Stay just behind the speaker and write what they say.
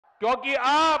क्योंकि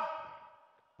अब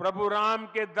प्रभु राम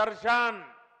के दर्शन,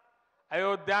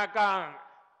 अयोध्या का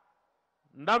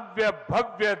नव्य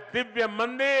भव्य दिव्य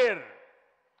मंदिर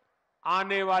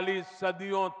आने वाली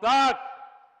सदियों तक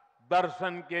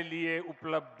दर्शन के लिए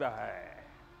उपलब्ध है।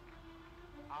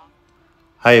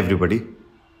 Hi everybody,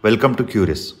 welcome to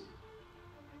Qurius.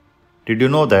 Did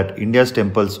you know that India's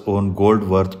temples own gold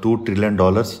worth $2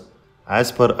 trillion?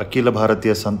 As per Akhil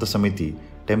Bharatiya Sant Samiti,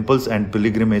 temples and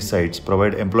pilgrimage sites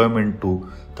provide employment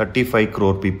to 35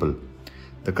 crore people.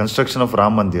 The construction of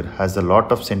Ram Mandir has a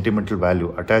lot of sentimental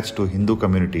value attached to Hindu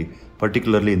community,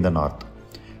 particularly in the north.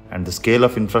 And the scale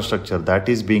of infrastructure that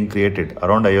is being created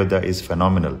around Ayodhya is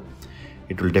phenomenal.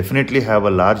 It will definitely have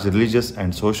a large religious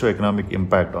and socio-economic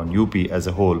impact on UP as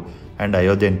a whole and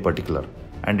Ayodhya in particular.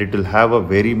 And it will have a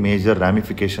very major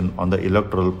ramification on the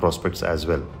electoral prospects as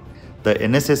well. The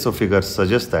NSSO figures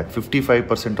suggest that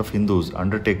 55% of Hindus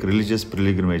undertake religious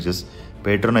pilgrimages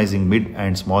patronizing mid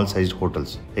and small-sized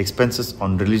hotels. Expenses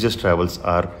on religious travels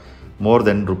are more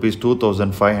than Rs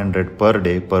 2,500 per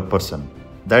day per person.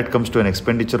 That comes to an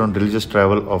expenditure on religious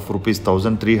travel of Rs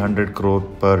 1,300 crore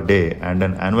per day and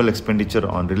an annual expenditure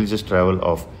on religious travel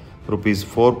of Rs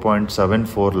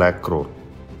 4.74 lakh crore.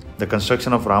 The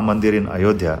construction of Ram Mandir in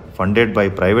Ayodhya, funded by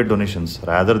private donations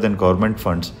rather than government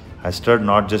funds, has stirred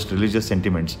not just religious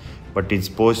sentiments, but is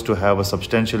poised to have a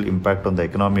substantial impact on the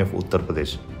economy of Uttar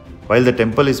Pradesh. While the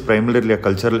temple is primarily a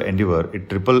cultural endeavor,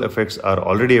 its ripple effects are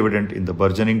already evident in the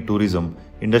burgeoning tourism,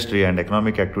 industry and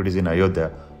economic activities in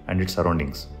Ayodhya and its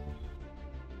surroundings.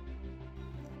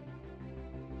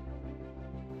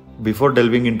 Before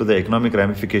delving into the economic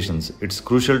ramifications, it's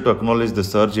crucial to acknowledge the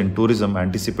surge in tourism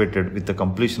anticipated with the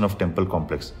completion of temple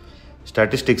complex.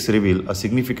 Statistics reveal a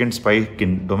significant spike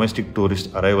in domestic tourist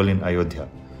arrival in Ayodhya.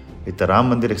 With the Ram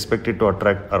Mandir expected to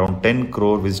attract around 10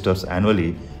 crore visitors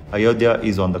annually, Ayodhya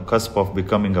is on the cusp of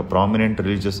becoming a prominent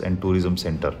religious and tourism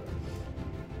center.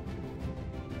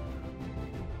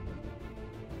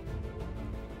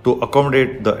 To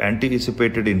accommodate the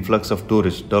anticipated influx of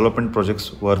tourists, development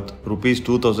projects worth Rs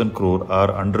 2,000 crore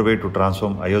are underway to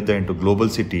transform Ayodhya into global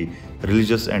city,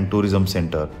 religious and tourism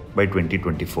center by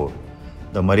 2024.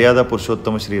 The Maryada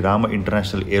Purushottam Shri Rama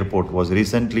International Airport was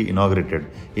recently inaugurated,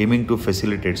 aiming to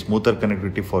facilitate smoother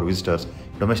connectivity for visitors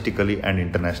domestically and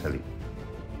internationally.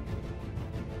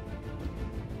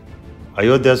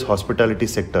 Ayodhya's hospitality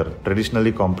sector,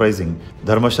 traditionally comprising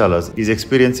Dharamshalas, is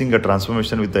experiencing a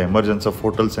transformation with the emergence of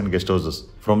hotels and guesthouses.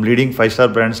 From leading five-star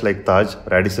brands like Taj,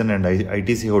 Radisson and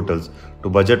ITC hotels to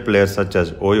budget players such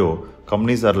as Oyo,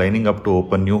 companies are lining up to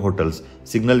open new hotels,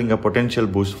 signaling a potential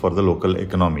boost for the local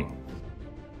economy.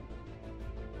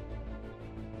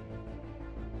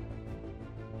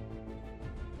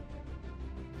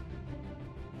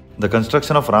 The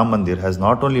construction of Ram Mandir has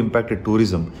not only impacted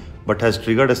tourism but has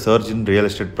triggered a surge in real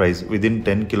estate price within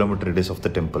 10-kilometer radius of the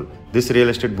temple. This real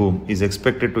estate boom is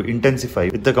expected to intensify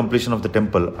with the completion of the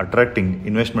temple, attracting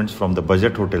investments from the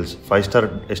budget hotels,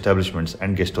 five-star establishments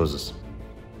and guest houses.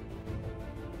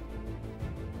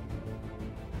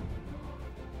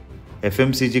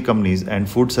 FMCG companies and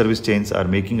food service chains are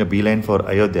making a beeline for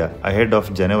Ayodhya ahead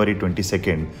of January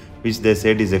 22nd, which they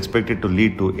said is expected to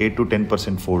lead to 8 to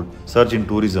 10% fold surge in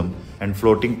tourism and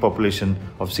floating population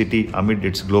of city amid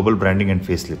its global branding and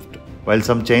facelift. While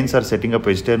some chains are setting up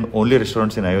vegetarian-only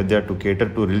restaurants in Ayodhya to cater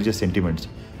to religious sentiments,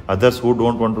 others who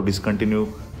don't want to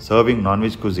discontinue serving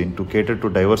non-veg cuisine to cater to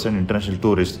diverse and international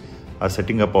tourists are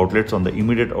setting up outlets on the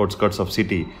immediate outskirts of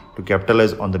city to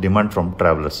capitalize on the demand from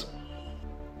travelers.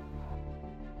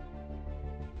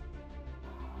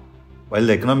 While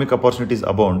the economic opportunities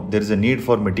abound, there is a need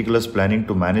for meticulous planning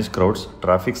to manage crowds,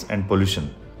 traffic and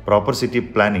pollution. Proper city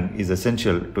planning is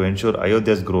essential to ensure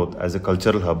Ayodhya's growth as a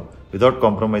cultural hub without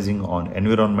compromising on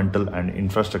environmental and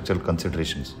infrastructural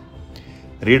considerations.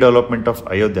 Redevelopment of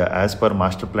Ayodhya as per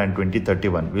Master Plan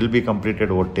 2031 will be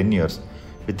completed over 10 years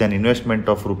with an investment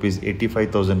of Rs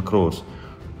 85,000 crores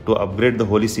to upgrade the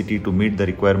holy city to meet the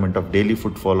requirement of daily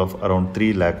footfall of around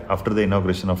 3 lakh after the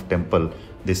inauguration of temple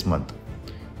this month.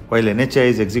 While NHAI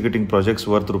is executing projects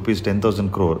worth Rs 10,000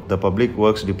 crore, the Public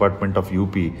Works Department of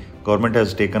UP government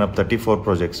has taken up 34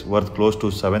 projects worth close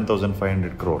to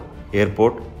 7,500 crore.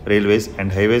 Airport, railways and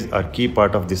highways are key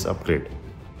part of this upgrade.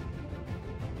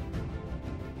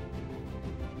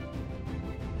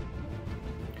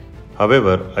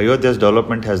 However, Ayodhya's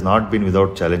development has not been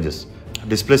without challenges.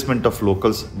 Displacement of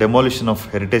locals, demolition of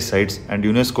heritage sites and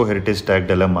UNESCO heritage tag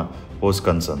dilemma pose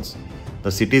concerns.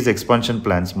 The city's expansion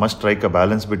plans must strike a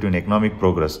balance between economic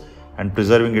progress and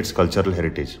preserving its cultural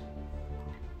heritage.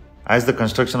 As the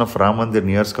construction of Ram Mandir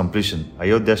nears completion,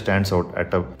 Ayodhya stands out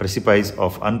at a precipice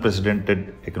of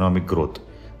unprecedented economic growth.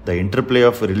 The interplay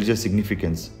of religious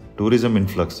significance, tourism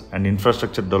influx, and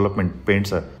infrastructure development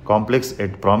paints a complex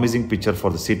yet promising picture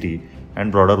for the city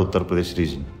and broader Uttar Pradesh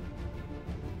region.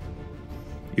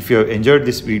 If you have enjoyed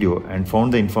this video and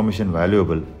found the information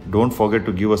valuable, don't forget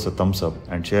to give us a thumbs up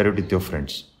and share it with your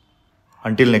friends.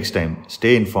 Until next time,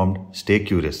 stay informed, stay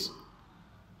curious.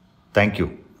 Thank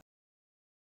you.